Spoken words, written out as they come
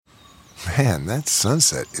Man, that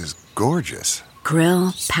sunset is gorgeous.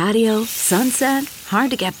 Grill, patio, sunset.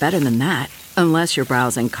 Hard to get better than that. Unless you're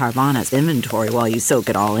browsing Carvana's inventory while you soak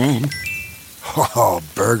it all in. Oh,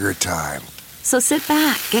 burger time. So sit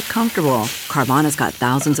back, get comfortable. Carvana's got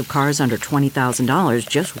thousands of cars under $20,000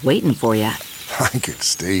 just waiting for you. I could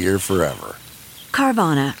stay here forever.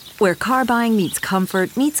 Carvana, where car buying meets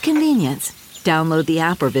comfort meets convenience. Download the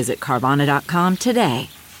app or visit Carvana.com today.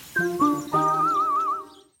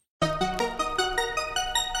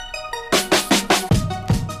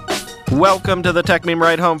 Welcome to the Tech Meme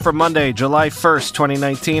Ride Home for Monday, July 1st,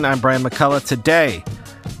 2019. I'm Brian McCullough. Today,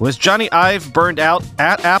 was Jony Ive burned out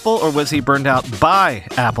at Apple or was he burned out by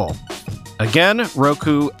Apple? Again,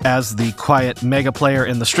 Roku as the quiet mega player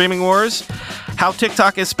in the streaming wars. How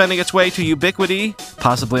TikTok is spending its way to ubiquity,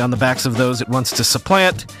 possibly on the backs of those it wants to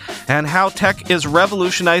supplant. And how tech is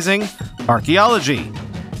revolutionizing archaeology.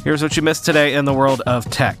 Here's what you missed today in the world of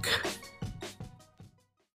tech.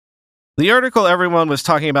 The article everyone was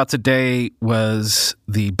talking about today was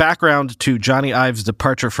the background to Jony Ive's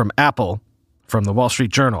departure from Apple from the Wall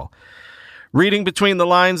Street Journal. Reading between the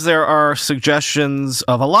lines, there are suggestions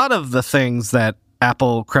of a lot of the things that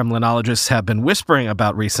Apple Kremlinologists have been whispering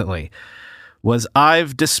about recently. Was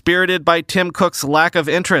Ive dispirited by Tim Cook's lack of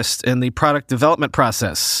interest in the product development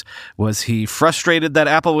process? Was he frustrated that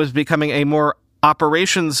Apple was becoming a more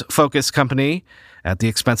operations-focused company at the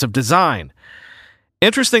expense of design?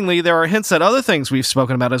 Interestingly, there are hints at other things we've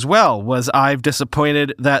spoken about as well. Was Ive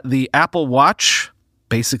disappointed that the Apple Watch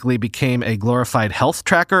basically became a glorified health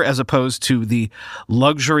tracker as opposed to the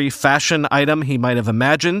luxury fashion item he might have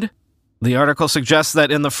imagined? The article suggests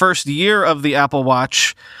that in the first year of the Apple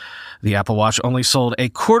Watch only sold a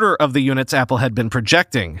quarter of the units Apple had been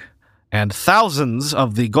projecting, and thousands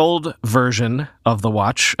of the gold version of the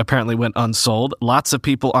watch apparently went unsold. Lots of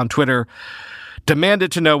people on Twitter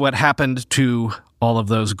demanded to know what happened to all of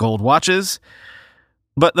those gold watches.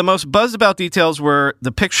 But the most buzzed about details were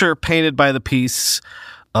the picture painted by the piece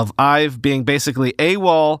of Ive being basically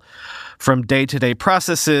AWOL from day-to-day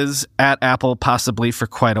processes at Apple, possibly for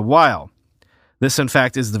quite a while. This, in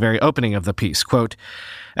fact, is the very opening of the piece. Quote,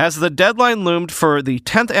 as the deadline loomed for the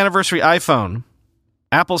 10th anniversary iPhone,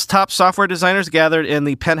 Apple's top software designers gathered in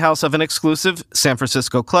the penthouse of an exclusive San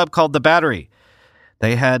Francisco club called The Battery.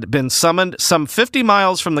 They had been summoned some 50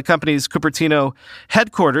 miles from the company's Cupertino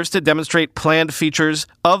headquarters to demonstrate planned features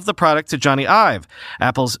of the product to Jony Ive,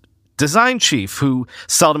 Apple's design chief, who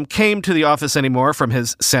seldom came to the office anymore from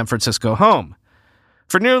his San Francisco home.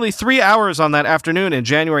 For nearly 3 hours on that afternoon in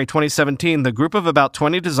January 2017, the group of about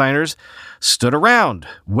 20 designers stood around,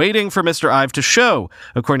 waiting for Mr. Ive to show,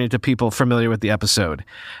 according to people familiar with the episode.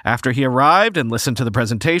 After he arrived and listened to the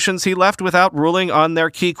presentations, he left without ruling on their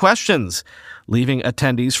key questions, leaving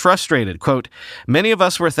attendees frustrated. Quote, many of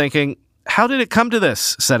us were thinking, how did it come to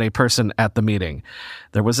this? Said a person at the meeting.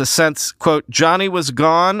 There was a sense, quote, Jony was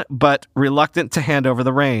gone, but reluctant to hand over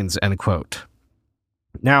the reins, end quote.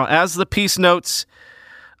 Now, as the piece notes,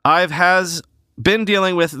 Ive has been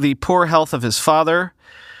dealing with the poor health of his father,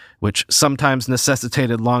 which sometimes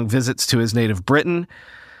necessitated long visits to his native Britain.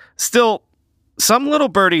 Still, some little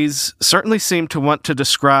birdies certainly seem to want to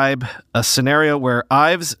describe a scenario where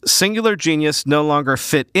Ive's singular genius no longer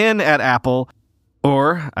fit in at Apple,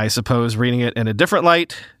 or, I suppose reading it in a different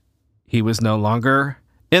light, he was no longer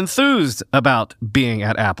enthused about being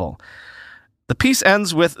at Apple. The piece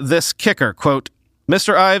ends with this kicker, quote,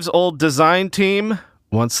 Mr. Ive's old design team,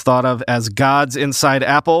 once thought of as gods inside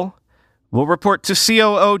Apple, will report to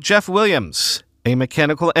COO Jeff Williams, a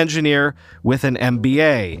mechanical engineer with an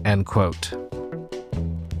MBA, end quote.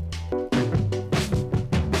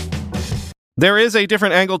 There is a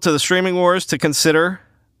different angle to the streaming wars to consider,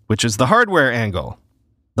 which is the hardware angle,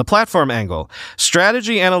 the platform angle.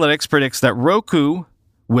 Strategy Analytics predicts that Roku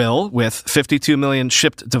will, with 52 million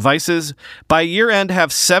shipped devices, by year-end have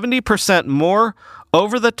 70% more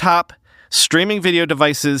over-the-top streaming video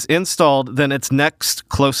devices installed than its next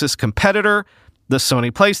closest competitor, the Sony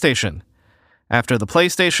PlayStation. After the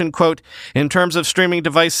PlayStation, quote, in terms of streaming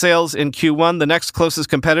device sales in Q1, the next closest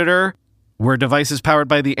competitor were devices powered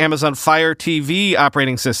by the Amazon Fire TV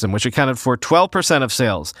operating system, which accounted for 12% of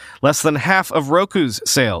sales, less than half of Roku's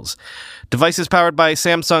sales. Devices powered by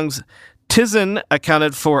Samsung's Tizen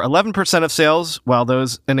accounted for 11% of sales, while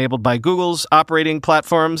those enabled by Google's operating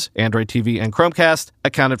platforms, Android TV and Chromecast,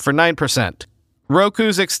 accounted for 9%.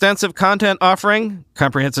 Roku's extensive content offering,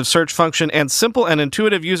 comprehensive search function, and simple and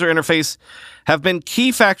intuitive user interface have been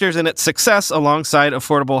key factors in its success alongside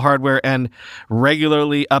affordable hardware and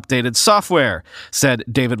regularly updated software, said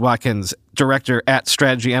David Watkins, director at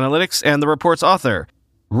Strategy Analytics and the report's author.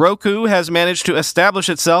 Roku has managed to establish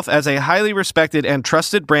itself as a highly respected and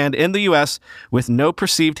trusted brand in the U.S. with no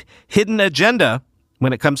perceived hidden agenda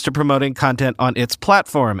when it comes to promoting content on its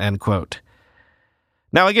platform, end quote.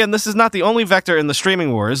 Now, again, this is not the only vector in the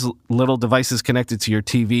streaming wars. Little devices connected to your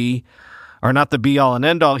TV are not the be-all and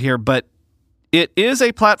end-all here, but it is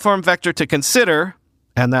a platform vector to consider,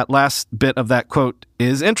 and that last bit of that quote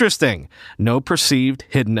is interesting. No perceived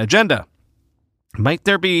hidden agenda. Might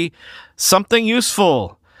there be something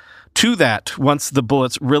useful to that once the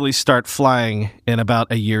bullets really start flying in about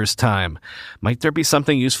a year's time? Might there be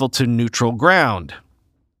something useful to neutral ground?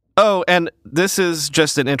 Oh, and this is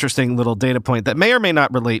just an interesting little data point that may or may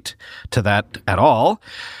not relate to that at all.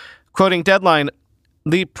 Quoting Deadline,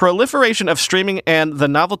 the proliferation of streaming and the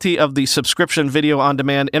novelty of the subscription video on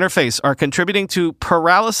demand interface are contributing to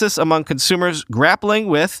paralysis among consumers grappling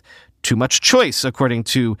with too much choice, according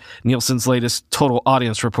to Nielsen's latest total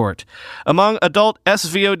audience report. Among adult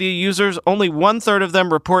SVOD users, only 1/3 of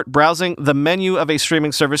them report browsing the menu of a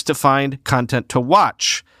streaming service to find content to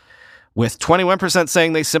watch, with 21%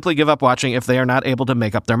 saying they simply give up watching if they are not able to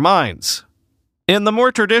make up their minds. In the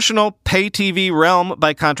more traditional pay TV realm,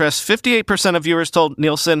 by contrast, 58% of viewers told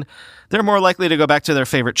Nielsen they're more likely to go back to their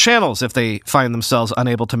favorite channels if they find themselves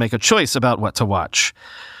unable to make a choice about what to watch.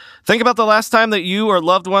 Think about the last time that you or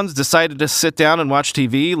loved ones decided to sit down and watch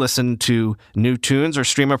TV, listen to new tunes, or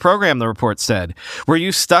stream a program, the report said. Were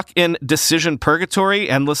you stuck in decision purgatory,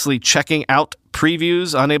 endlessly checking out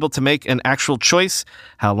previews, unable to make an actual choice?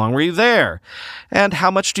 How long were you there? And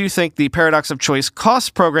how much do you think the paradox of choice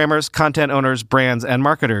costs programmers, content owners, brands, and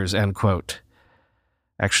marketers, end quote.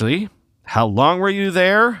 Actually, how long were you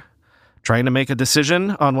there? Trying to make a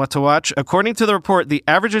decision on what to watch? According to the report, the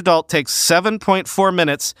average adult takes 7.4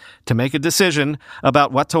 minutes to make a decision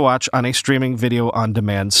about what to watch on a streaming video on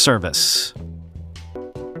demand service.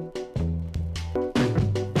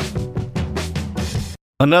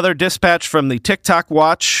 Another dispatch from the TikTok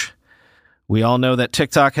Watch. We all know that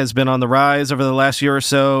TikTok has been on the rise over the last year or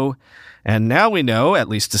so, and now we know, at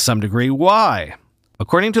least to some degree, why.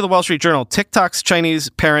 According to the Wall Street Journal, TikTok's Chinese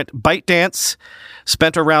parent ByteDance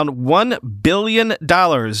spent around $1 billion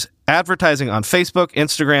advertising on Facebook,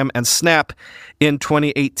 Instagram, and Snap in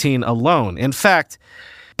 2018 alone. In fact,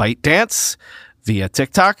 ByteDance, via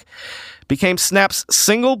TikTok, became Snap's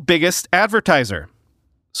single biggest advertiser.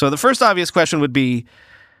 So the first obvious question would be,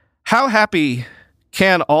 how happy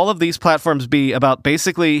can all of these platforms be about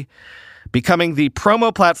basically becoming the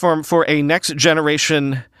promo platform for a next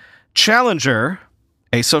generation challenger,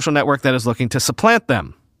 a social network that is looking to supplant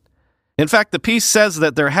them? In fact, the piece says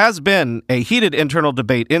that there has been a heated internal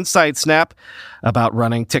debate inside Snap about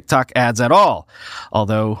running TikTok ads at all.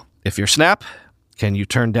 Although, if you're Snap, can you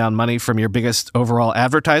turn down money from your biggest overall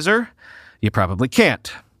advertiser? You probably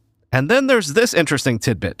can't. And then there's this interesting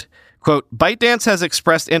tidbit. Quote, ByteDance has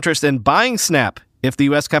expressed interest in buying Snap if the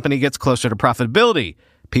U.S. company gets closer to profitability,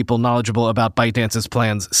 people knowledgeable about ByteDance's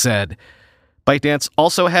plans said. ByteDance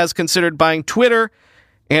also has considered buying Twitter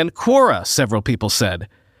and Quora, several people said.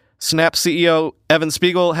 Snap CEO Evan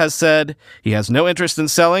Spiegel has said he has no interest in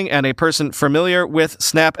selling, and a person familiar with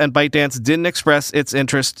Snap and ByteDance didn't express its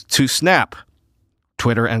interest to Snap.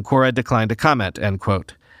 Twitter and Quora declined to comment, end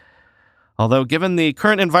quote. Although, given the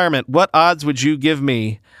current environment, what odds would you give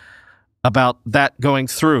me about that going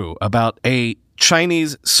through, about a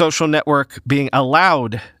Chinese social network being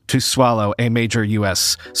allowed to swallow a major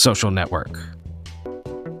U.S. social network?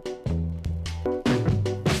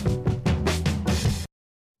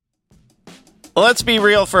 Let's be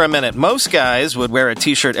real for a minute. Most guys would wear a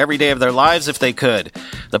t-shirt every day of their lives if they could.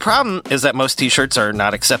 The problem is that most t-shirts are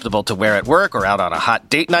not acceptable to wear at work or out on a hot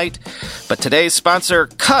date night. But today's sponsor,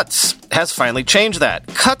 Cuts, has finally changed that.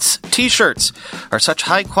 Cuts t-shirts are such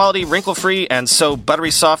high-quality, wrinkle-free, and so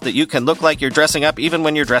buttery soft that you can look like you're dressing up even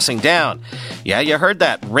when you're dressing down. Yeah, you heard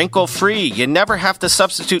that. Wrinkle-free. You never have to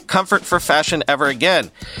substitute comfort for fashion ever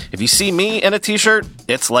again. If you see me in a t-shirt,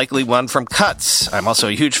 it's likely one from Cuts. I'm also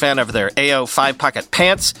a huge fan of their AO 5-pocket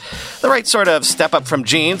pants. The right sort of step up from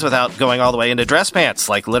jeans without going all the way into dress pants,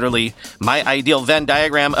 like literally my ideal Venn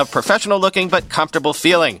diagram of professional looking but comfortable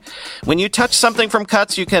feeling. When you touch something from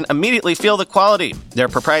Cuts, you can immediately feel the quality. Their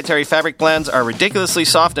proprietary fabric blends are ridiculously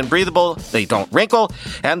soft and breathable, they don't wrinkle,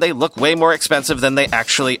 and they look way more expensive than they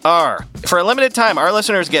actually are. For a limited time, our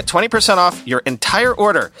listeners get 20% off your entire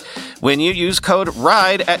order when you use code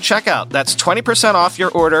RIDE at checkout. That's 20% off your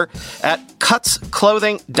order at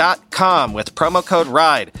cutsclothing.com with promo code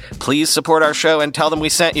RIDE. Please support our show and tell them we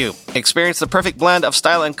sent you. Experience the perfect blend of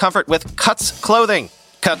style and comfort with Cuts Clothing.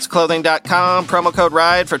 Cutsclothing.com, promo code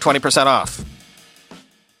RIDE for 20% off.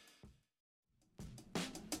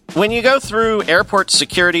 When you go through airport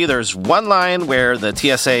security, there's one line where the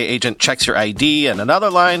TSA agent checks your ID and another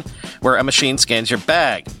line where a machine scans your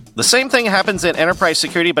bag. The same thing happens in enterprise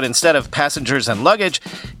security, but instead of passengers and luggage,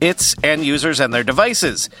 it's end users and their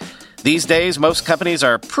devices. These days, most companies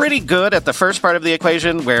are pretty good at the first part of the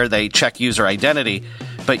equation where they check user identity.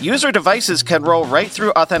 But user devices can roll right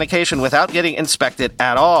through authentication without getting inspected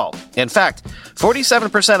at all. In fact,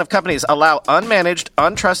 47% of companies allow unmanaged,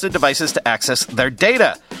 untrusted devices to access their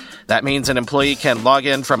data. That means an employee can log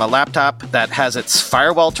in from a laptop that has its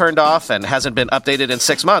firewall turned off and hasn't been updated in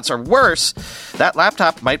 6 months. Or worse, that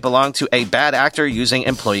laptop might belong to a bad actor using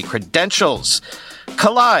employee credentials.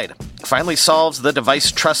 Collide finally solves the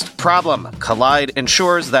device trust problem. Collide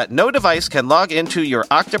ensures that no device can log into your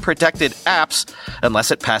Okta-protected apps unless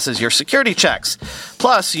it passes your security checks.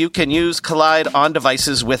 Plus, you can use Collide on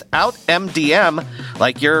devices without MDM,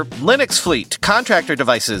 like your Linux fleet, contractor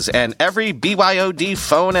devices, and every BYOD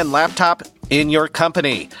phone and laptop in your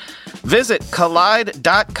company. Visit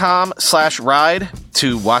collide.com/ride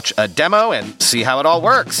to watch a demo and see how it all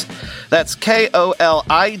works. That's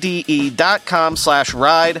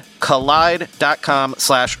KOLIDE.com/ride,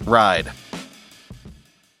 collide.com/ride.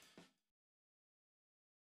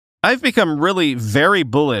 I've become really very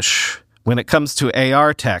bullish when it comes to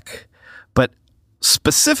AR tech, but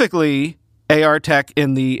specifically AR tech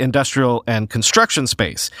in the industrial and construction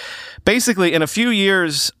space. Basically, in a few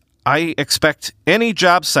years, I expect any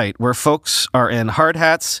job site where folks are in hard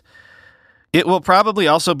hats, it will probably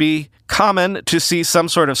also be common to see some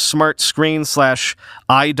sort of smart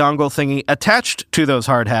screen/eye dongle thingy attached to those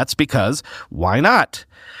hard hats because why not?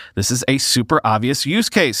 This is a super obvious use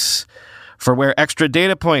case for where extra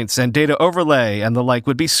data points and data overlay and the like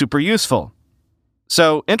would be super useful.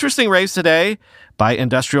 So, interesting raise today by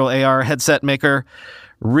industrial AR headset maker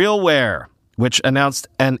RealWear, which announced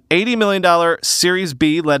an $80 million Series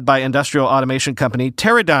B led by industrial automation company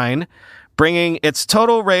Teradyne, bringing its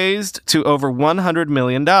total raised to over $100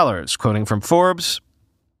 million. Quoting from Forbes,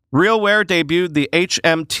 RealWear debuted the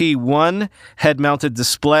HMT-1 head-mounted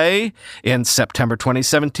display in September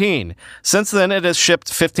 2017. Since then, it has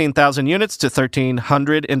shipped 15,000 units to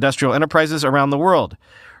 1,300 industrial enterprises around the world.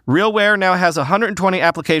 RealWear now has 120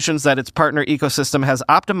 applications that its partner ecosystem has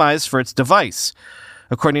optimized for its device.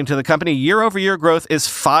 According to the company, year-over-year growth is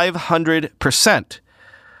 500%.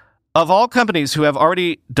 Of all companies who have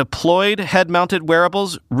already deployed head-mounted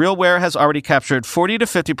wearables, RealWear has already captured 40 to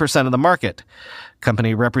 50% of the market.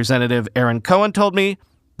 Company representative Aaron Cohen told me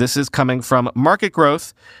this is coming from market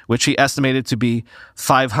growth, which he estimated to be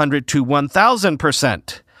 500 to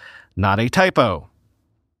 1,000%. Not a typo.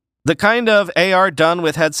 The kind of AR done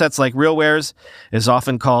with headsets like RealWear's is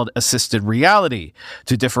often called assisted reality,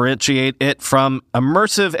 to differentiate it from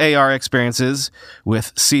immersive AR experiences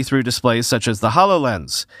with see-through displays such as the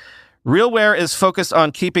HoloLens. RealWear is focused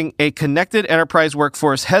on keeping a connected enterprise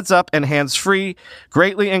workforce heads up and hands-free,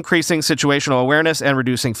 greatly increasing situational awareness and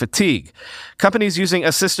reducing fatigue. Companies using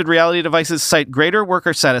assisted reality devices cite greater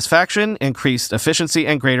worker satisfaction, increased efficiency,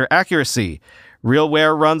 and greater accuracy.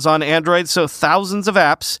 RealWear runs on Android, so thousands of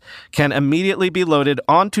apps can immediately be loaded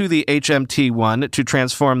onto the HMT-1 to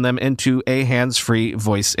transform them into a hands-free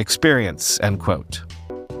voice experience, end quote.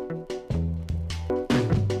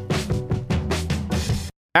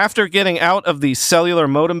 After getting out of the cellular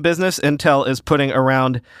modem business, Intel is putting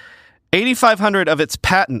around 8,500 of its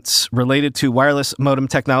patents related to wireless modem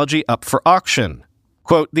technology up for auction.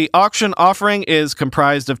 Quote, the auction offering is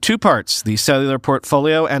comprised of two parts, the cellular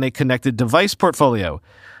portfolio and a connected device portfolio.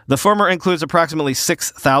 The former includes approximately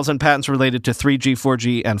 6,000 patents related to 3G,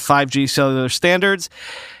 4G, and 5G cellular standards,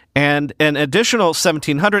 and an additional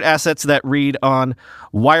 1,700 assets that read on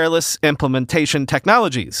wireless implementation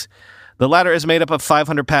technologies. The latter is made up of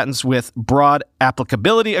 500 patents with broad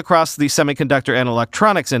applicability across the semiconductor and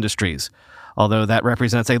electronics industries. Although that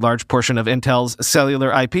represents a large portion of Intel's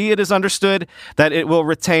cellular IP, it is understood that it will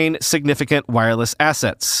retain significant wireless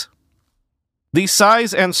assets. The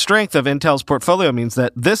size and strength of Intel's portfolio means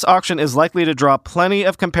that this auction is likely to draw plenty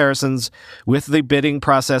of comparisons with the bidding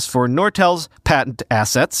process for Nortel's patent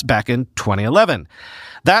assets back in 2011.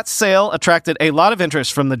 That sale attracted a lot of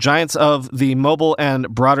interest from the giants of the mobile and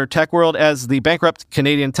broader tech world as the bankrupt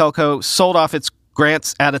Canadian telco sold off its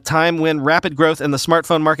grants at a time when rapid growth in the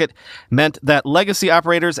smartphone market meant that legacy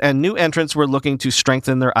operators and new entrants were looking to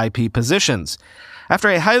strengthen their IP positions. After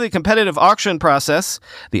a highly competitive auction process,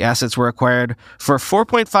 the assets were acquired for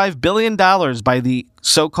 $4.5 billion by the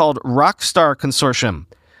so-called Rockstar Consortium,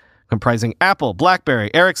 comprising Apple,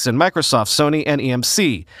 BlackBerry, Ericsson, Microsoft, Sony, and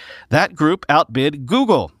EMC. That group outbid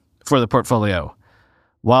Google for the portfolio.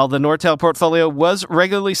 While the Nortel portfolio was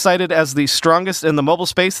regularly cited as the strongest in the mobile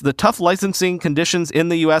space, the tough licensing conditions in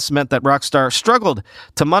the U.S. meant that Rockstar struggled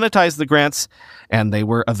to monetize the grants, and they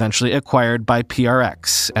were eventually acquired by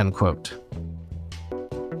PRX, end quote.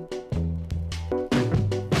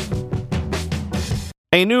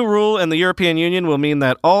 A new rule in the European Union will mean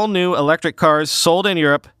that all new electric cars sold in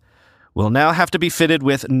Europe will now have to be fitted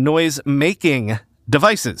with noise-making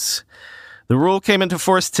devices. The rule came into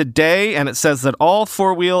force today, and it says that all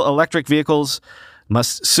four-wheel electric vehicles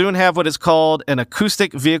must soon have what is called an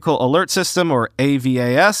Acoustic Vehicle Alert System, or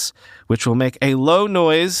AVAS, which will make a low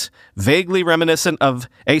noise, vaguely reminiscent of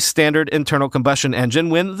a standard internal combustion engine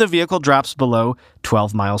when the vehicle drops below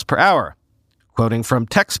 12 miles per hour. Quoting from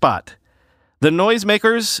TechSpot, the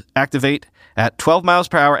noisemakers activate at 12 miles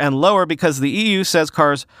per hour and lower because the EU says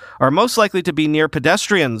cars are most likely to be near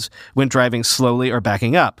pedestrians when driving slowly or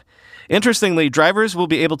backing up. Interestingly, drivers will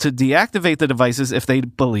be able to deactivate the devices if they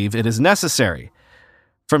believe it is necessary.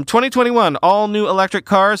 From 2021, all new electric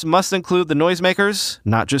cars must include the noisemakers,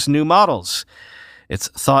 not just new models. It's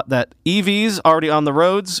thought that EVs already on the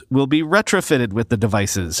roads will be retrofitted with the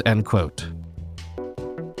devices, end quote.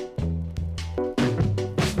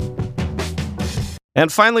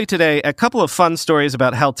 And finally today, a couple of fun stories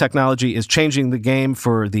about how technology is changing the game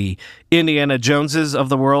for the Indiana Joneses of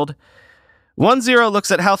the world. 1.0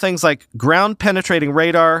 looks at how things like ground-penetrating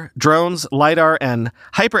radar, drones, LiDAR, and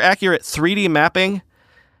hyper-accurate 3D mapping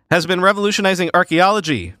has been revolutionizing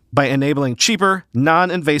archaeology by enabling cheaper,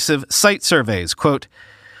 non-invasive site surveys. Quote,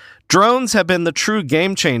 drones have been the true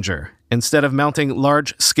game changer. Instead of mounting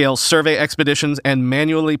large-scale survey expeditions and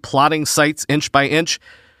manually plotting sites inch by inch,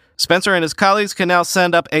 Spencer and his colleagues can now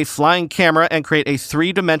send up a flying camera and create a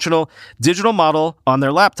three-dimensional digital model on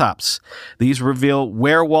their laptops. These reveal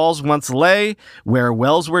where walls once lay, where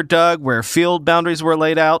wells were dug, where field boundaries were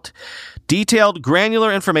laid out. Detailed,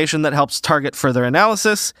 granular information that helps target further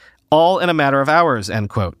analysis, all in a matter of hours,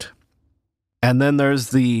 end quote. And then there's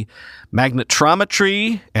the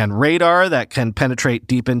magnetometry and radar that can penetrate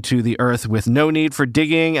deep into the earth with no need for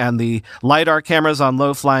digging, and the LiDAR cameras on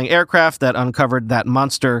low-flying aircraft that uncovered that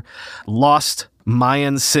monster lost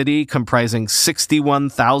Mayan city comprising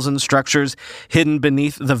 61,000 structures hidden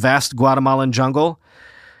beneath the vast Guatemalan jungle.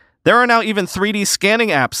 There are now even 3D scanning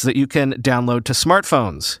apps that you can download to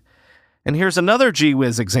smartphones. And here's another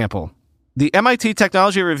gee-whiz example. The MIT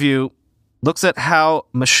Technology Review looks at how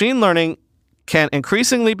machine learning can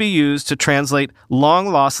increasingly be used to translate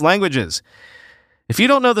long-lost languages. If you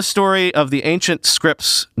don't know the story of the ancient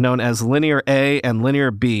scripts known as Linear A and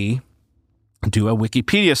Linear B, do a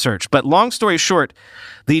Wikipedia search. But long story short,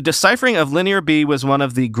 the deciphering of Linear B was one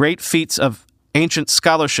of the great feats of ancient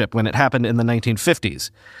scholarship when it happened in the 1950s.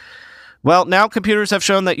 Well, now computers have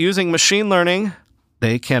shown that using machine learning,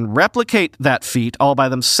 they can replicate that feat all by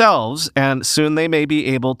themselves, and soon they may be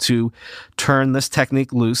able to turn this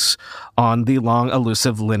technique loose on the long,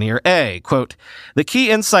 elusive Linear A. Quote, the key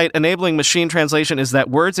insight enabling machine translation is that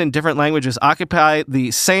words in different languages occupy the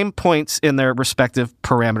same points in their respective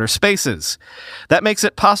parameter spaces. That makes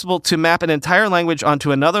it possible to map an entire language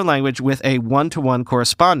onto another language with a one-to-one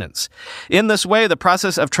correspondence. In this way, the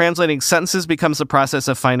process of translating sentences becomes the process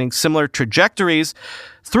of finding similar trajectories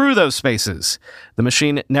through those spaces. The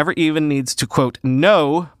machine never even needs to, quote,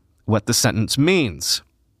 know what the sentence means.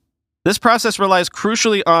 This process relies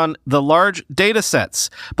crucially on the large data sets,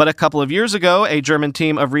 but a couple of years ago, a German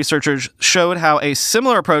team of researchers showed how a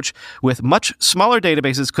similar approach with much smaller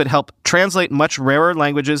databases could help translate much rarer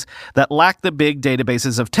languages that lack the big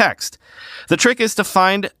databases of text. The trick is to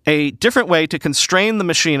find a different way to constrain the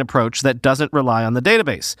machine approach that doesn't rely on the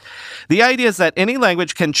database. The idea is that any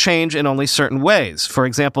language can change in only certain ways. For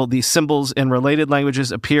example, the symbols in related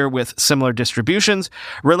languages appear with similar distributions,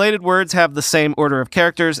 related words have the same order of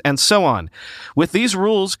characters, and so on. With these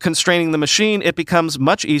rules constraining the machine, it becomes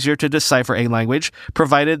much easier to decipher a language,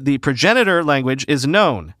 provided the progenitor language is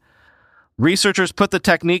known. Researchers put the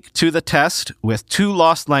technique to the test with two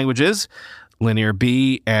lost languages, Linear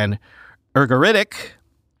B and Ugaritic.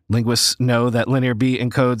 Linguists know that Linear B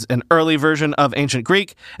encodes an early version of Ancient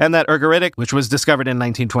Greek, and that Ugaritic, which was discovered in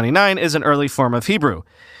 1929, is an early form of Hebrew.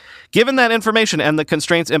 Given that information and the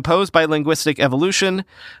constraints imposed by linguistic evolution,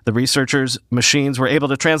 the researchers' machines were able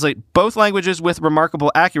to translate both languages with remarkable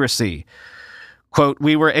accuracy. Quote,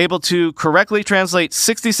 we were able to correctly translate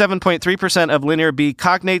 67.3% of Linear B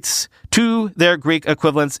cognates to their Greek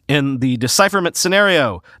equivalents in the decipherment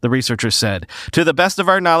scenario, the researchers said. To the best of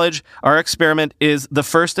our knowledge, our experiment is the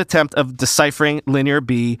first attempt of deciphering Linear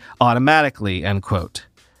B automatically, end quote.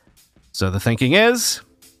 So the thinking is,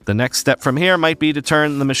 the next step from here might be to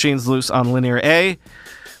turn the machines loose on Linear A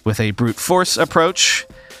with a brute force approach.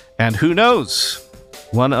 And who knows?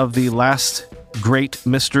 One of the last great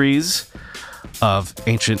mysteries of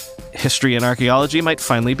ancient history and archaeology might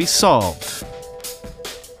finally be solved.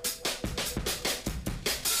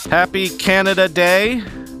 Happy Canada Day.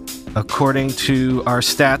 According to our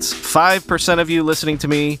stats, 5% of you listening to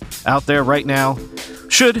me out there right now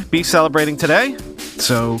should be celebrating today.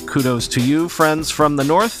 So kudos to you, friends from the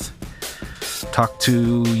North. Talk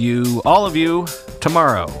to you, all of you,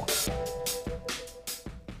 tomorrow.